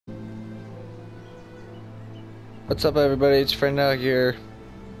What's up, everybody? It's Friend out here.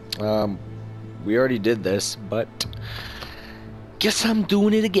 We already did this, but guess I'm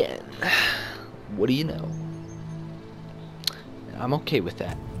doing it again. What do you know? I'm okay with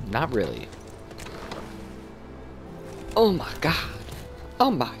that. Not really. Oh my god. Oh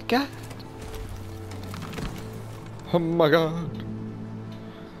my god. Oh my god.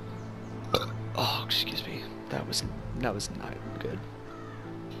 Oh, excuse me. That was not good.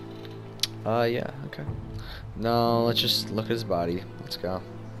 Yeah, okay. No, let's just look at his body. Let's go.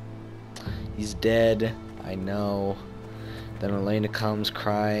 He's dead. I know. Then Elena comes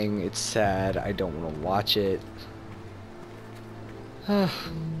crying. It's sad. I don't want to watch it.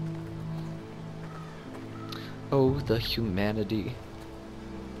 Oh, the humanity.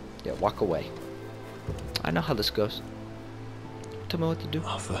 Yeah, walk away. I know how this goes. Tell me what to do.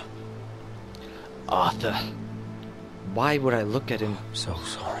 Arthur. Arthur. Why would I look at him? I'm so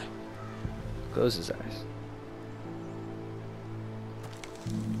sorry. Close his eyes.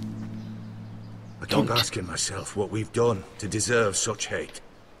 I keep asking myself what we've done to deserve such hate.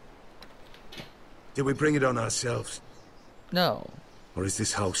 Did we bring it on ourselves? No. Or is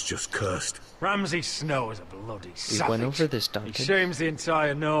this house just cursed? Ramsay Snow is a bloody savage. We went over this, Duncan. He shames the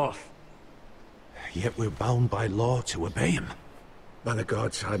entire North. Yet we're bound by law to obey him. Man of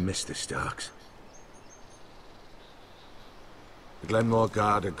gods, I miss the Starks. The Glenmore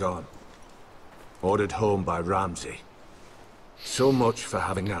Guard are gone. Ordered home by Ramsay. So much for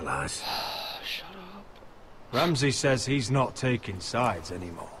having allies. Shut up. Ramsay says he's not taking sides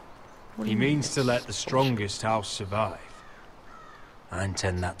anymore. He means to let the strongest house survive. I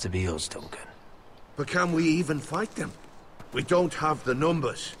intend that to be us, Duncan. But can we even fight them? We don't have the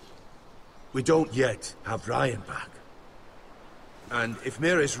numbers. We don't yet have Ryan back. And if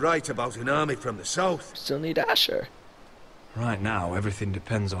Mira's right about an army from the south... Still need Asher. Right now, everything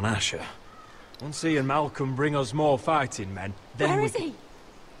depends on Asher. Once he and Malcolm bring us more fighting men, then Where is he?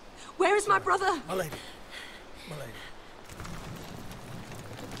 Where is my brother? My lady. My lady.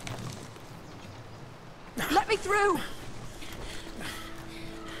 Let me through!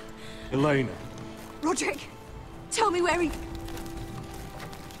 Elena. Roderick, tell me where he...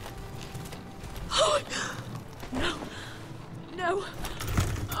 Oh, no. No.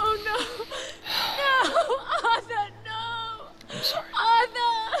 Oh, no. No! Arthur, no! I'm sorry. Arthur!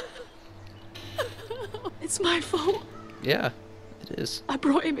 It's my fault. Yeah, it is. I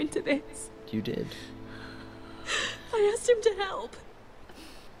brought him into this. You did. I asked him to help.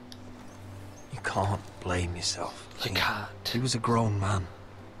 You can't blame yourself. You Lena. can't. He was a grown man.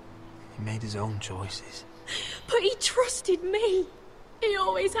 He made his own choices. But he trusted me. He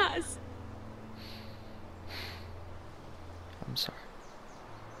always has. I'm sorry.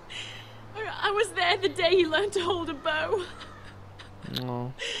 I was there the day he learned to hold a bow.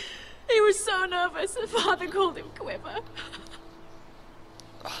 No. He was so nervous, Father called him Quiver.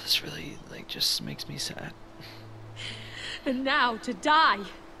 Oh, this really, just makes me sad. And now to die.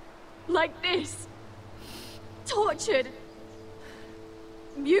 Like this. Tortured.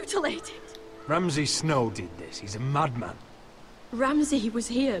 Mutilated. Ramsay Snow did this. He's a madman. Ramsay was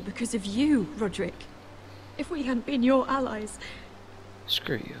here because of you, Roderick. If we hadn't been your allies...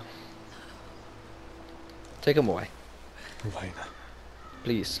 Screw you. Take him away. Elena.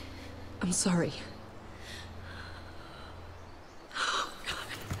 Please. I'm sorry.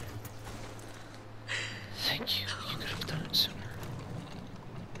 Thank you. You could have done it sooner.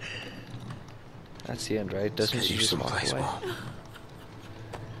 That's the end, right? Doesn't she just walk away?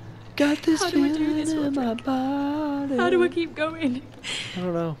 Got this How do I do feeling this, in my Roderick? body. How do I keep going? I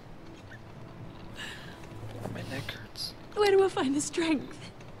don't know. My neck hurts. Where do I find the strength?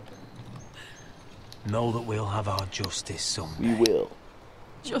 Know that we'll have our justice someday. We will.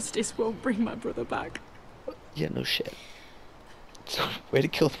 Justice won't bring my brother back. Yeah, no shit. Way to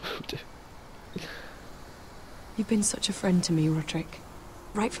kill the mood. You've been such a friend to me, Roderick.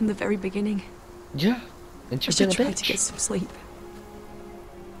 Right from the very beginning. Yeah. And I you've should been a try to get bitch. some sleep.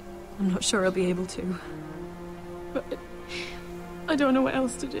 I'm not sure I'll be able to. But I don't know what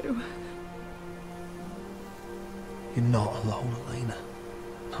else to do. You're not alone, Elena.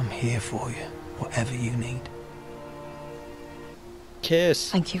 I'm here for you, whatever you need. Kiss.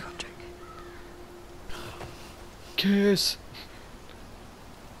 Thank you, Roderick. Kiss.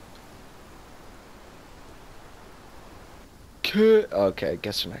 Kiss. Okay, I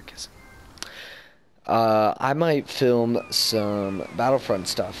guess you're not kissing. I might film some Battlefront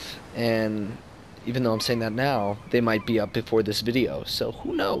stuff, and even though I'm saying that now, they might be up before this video, so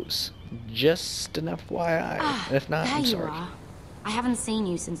who knows? Just an FYI. And if not, there I'm you sorry. are. I haven't seen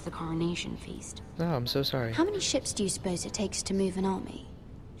you since the coronation feast. No, I'm so sorry. How many ships do you suppose it takes to move an army?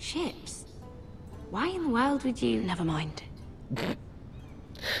 Ships? Why in the world would you... Never mind.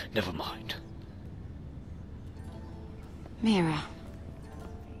 Never mind. Mira,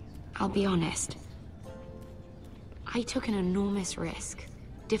 I'll be honest. I took an enormous risk,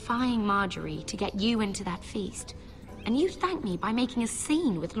 defying Marjorie to get you into that feast. And you thanked me by making a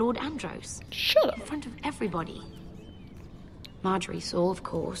scene with Lord Andros. Shut up. In front of everybody. Marjorie saw, of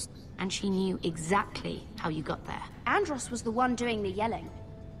course, and she knew exactly how you got there. Andros was the one doing the yelling.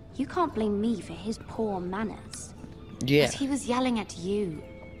 You can't blame me for his poor manners. Yeah. But he was yelling at you.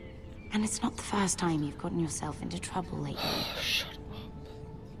 And it's not the first time you've gotten yourself into trouble lately. Shut up.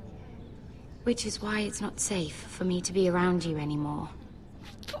 Which is why it's not safe for me to be around you anymore.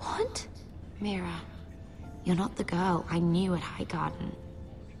 What? Mira, you're not the girl I knew at Highgarden.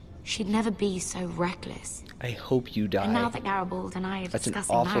 She'd never be so reckless. I hope you die. And now that Garibald and I are That's an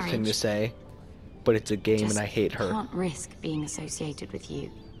discussing awful marriage, thing to say, but it's a game just and I hate her. can't risk being associated with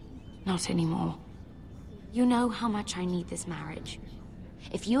you. Not anymore. You know how much I need this marriage.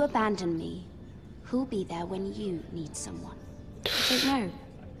 If you abandon me, who'll be there when you need someone? I don't know.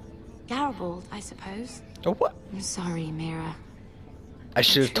 Garibald, I suppose. Oh, what? I'm sorry, Mira. I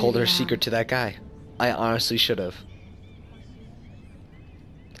should have told her truly am. secret to that guy. I honestly should have.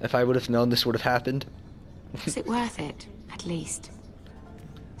 If I would have known this would have happened. Was it worth it, at least?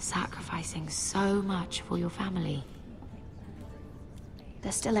 Sacrificing so much for your family.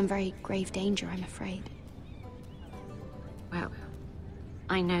 They're still in very grave danger, I'm afraid. Well,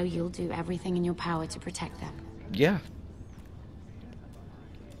 I know you'll do everything in your power to protect them. Yeah.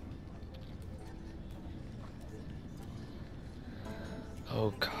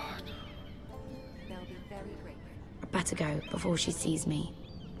 Oh, God. Better go before she sees me.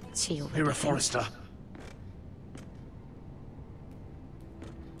 She already Mira thinks- Forrester.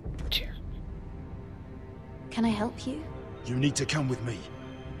 Cheer. Can I help you? You need to come with me.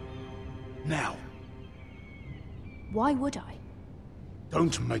 Now. Why would I?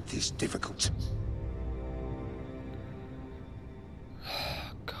 Don't make this difficult.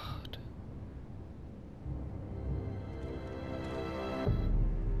 Oh, God.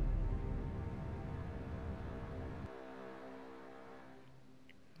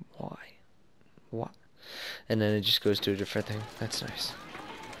 Why? What? And then it just goes to a different thing. That's nice.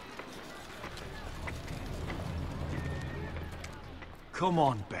 Come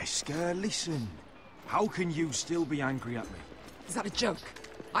on, Beskar, listen. How can you still be angry at me? Is that a joke?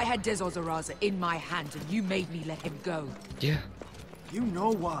 I had Dez Ozaraza in my hand and you made me let him go. Yeah. You know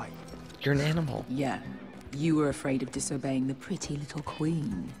why. You're an animal. Yeah. You were afraid of disobeying the pretty little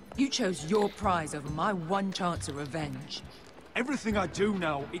queen. You chose your prize over my one chance of revenge. Everything I do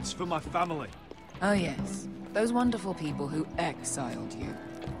now, it's for my family. Oh yes. Those wonderful people who exiled you.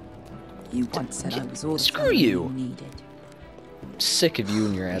 You once said I was all the Screw family you. needed. Sick of you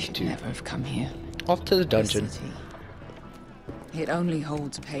and your I should attitude. never have come here. Off to the This dungeon. city. It only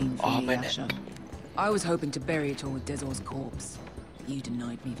holds pain for Oh, me, my Asher. I was hoping to bury it all with Dezor's corpse. You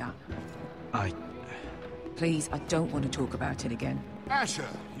denied me that. Please, I don't want to talk about it again. Asher,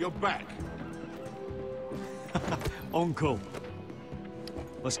 you're back. Uncle.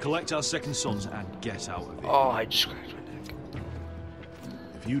 Let's collect our second sons and get out of here. Oh, I just scratched my neck.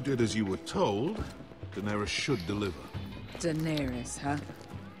 If you did as you were told, Daenerys should deliver. Daenerys, huh?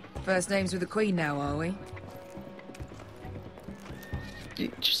 First names with the Queen now, are we?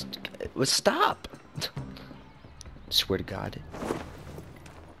 You just... Well, stop! Swear to God.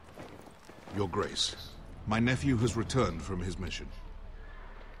 Your Grace, my nephew has returned from his mission.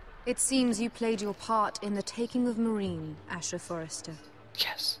 It seems you played your part in the taking of Marine, Asher Forrester.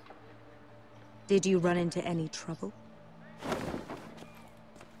 Yes. Did you run into any trouble?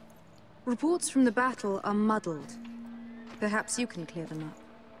 Reports from the battle are muddled. Perhaps you can clear them up.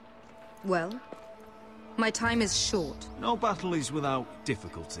 Well, my time is short. No battle is without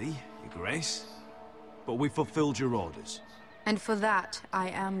difficulty, Your Grace. But we fulfilled your orders. And for that, I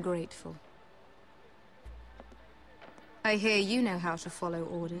am grateful. I hear you know how to follow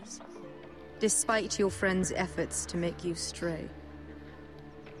orders, despite your friend's efforts to make you stray.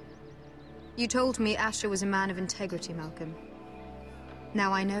 You told me Asher was a man of integrity, Malcolm.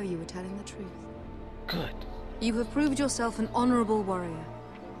 Now I know you were telling the truth. Good. You have proved yourself an honorable warrior.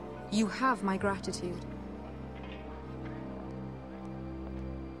 You have my gratitude.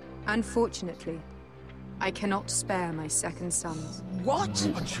 Unfortunately, I cannot spare my second sons. What?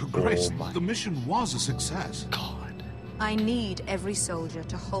 But Your Grace, my- the mission was a success. God. I need every soldier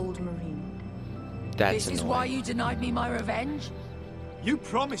to hold Marine. That's This is annoying. why you denied me my revenge? You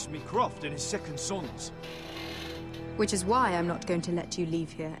promised me Croft and his second sons. Which is why I'm not going to let you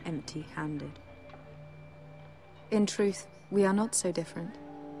leave here empty-handed. In truth, we are not so different.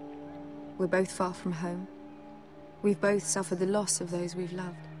 We're both far from home. We've both suffered the loss of those we've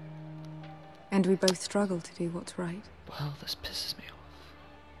loved. And we both struggle to do what's right. Well, this pisses me off.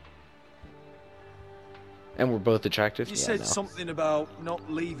 And we're both attractive? You yeah, said no. something about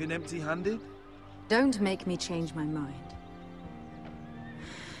not leaving empty-handed? Don't make me change my mind.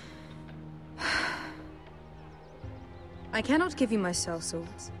 I cannot give you my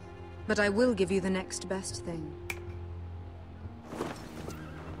sellswords, but I will give you the next best thing.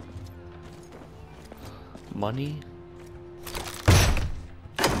 Money?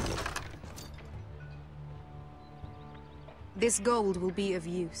 This gold will be of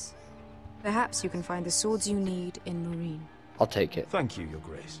use. Perhaps you can find the swords you need in Marine. I'll take it. Thank you, Your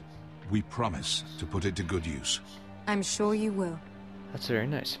Grace. We promise to put it to good use. I'm sure you will. That's very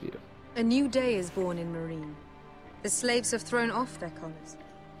nice of you. A new day is born in Marine. The slaves have thrown off their collars.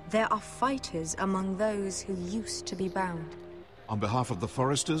 There are fighters among those who used to be bound. On behalf of the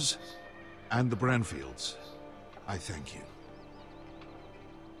Foresters and the Branfields, I thank you.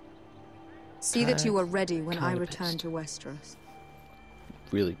 See that you are ready when I kinda return pissed. to Westeros.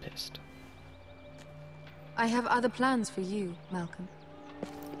 Really pissed. I have other plans for you, Malcolm.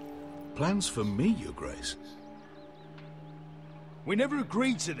 Plans for me, Your Grace? We never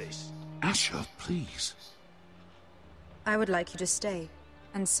agreed to this. Asher, please. I would like you to stay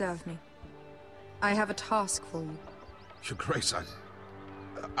and serve me. I have a task for you. Your Grace,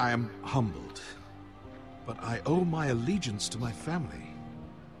 I am humbled, but I owe my allegiance to my family.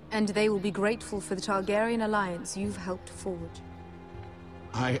 And they will be grateful for the Targaryen alliance you've helped forge.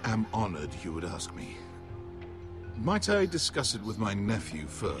 I am honored you would ask me. Might I discuss it with my nephew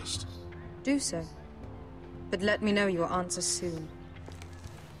first? Do so. But let me know your answer soon.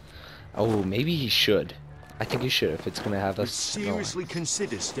 Oh, maybe he should. I think he should if it's gonna have Would us. seriously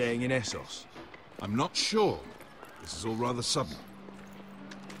consider staying in Essos. I'm not sure. This is all rather sudden.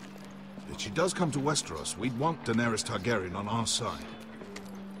 If she does come to Westeros, we'd want Daenerys Targaryen on our side.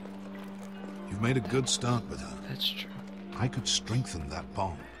 You've made a good start with her. That's true. I could strengthen that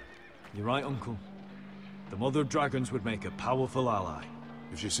bond. You're right, Uncle. The Mother of Dragons would make a powerful ally.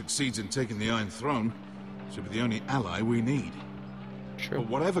 If she succeeds in taking the Iron Throne, she'll be the only ally we need. True. But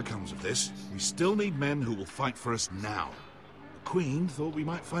whatever comes of this, we still need men who will fight for us now. The Queen thought we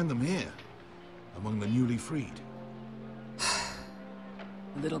might find them here, among the newly freed.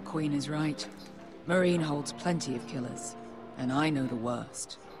 The little queen is right. Marine holds plenty of killers, and I know the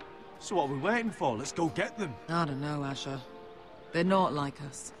worst. So what are we waiting for? Let's go get them. I don't know, Asher. They're not like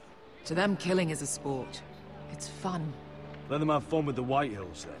us. To them, killing is a sport. It's fun. Let them have fun with the White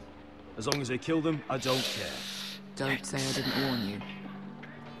Hills, then. As long as they kill them, I don't care. Don't say I didn't warn you.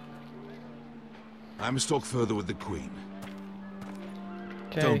 I must talk further with the Queen.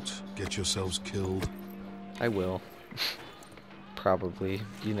 Okay. Don't get yourselves killed. I will. Probably.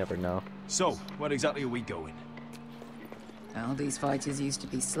 You never know. So, where exactly are we going? Now, these fighters used to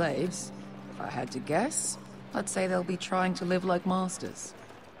be slaves. If I had to guess, I'd say they'll be trying to live like masters.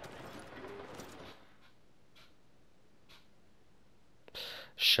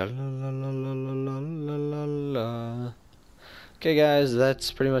 Sha-la-la-la-la-la-la-la. Okay guys,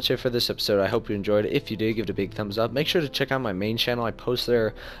 that's pretty much it for this episode. I hope you enjoyed it. If you did, give it a big thumbs up. Make sure to check out my main channel. I post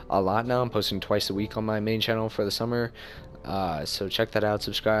there a lot now. I'm posting twice a week on my main channel for the summer. So check that out,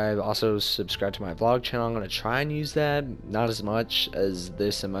 subscribe. Also subscribe to my vlog channel. I'm going to try and use that. Not as much as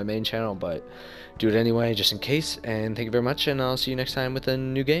this in my main channel, but do it anyway just in case. And thank you very much, and I'll see you next time with a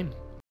new game.